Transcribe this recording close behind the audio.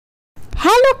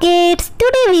Hello kids,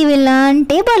 today we will learn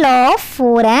table of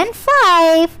 4 and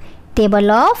 5.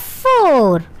 Table of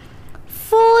 4.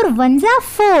 4 ones are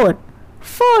 4.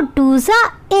 4 twos are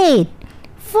 8.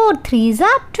 4 threes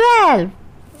are 12.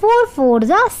 4 fours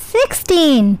are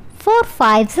 16. 4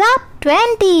 fives are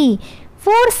 20.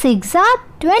 4 sixes are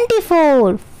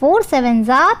 24. 4 sevens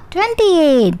are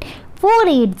 28. 4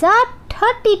 eights are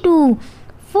 32.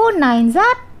 4 nines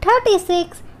are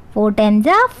 36. 4 tens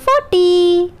are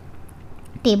 40.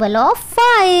 Table of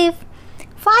 5.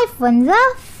 5 ones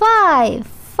are 5.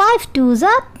 5 twos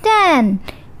are 10.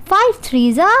 5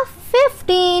 threes are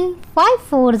 15. 5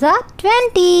 fours are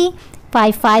 20.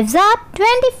 5 fives are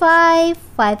 25.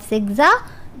 5 sixes are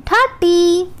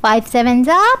 30. 5 sevens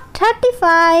are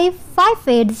 35. 5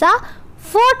 eights are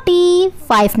 40.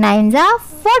 5 nines are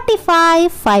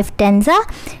 45. 5 tens are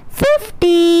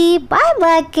 50. Bye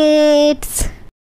bye kids.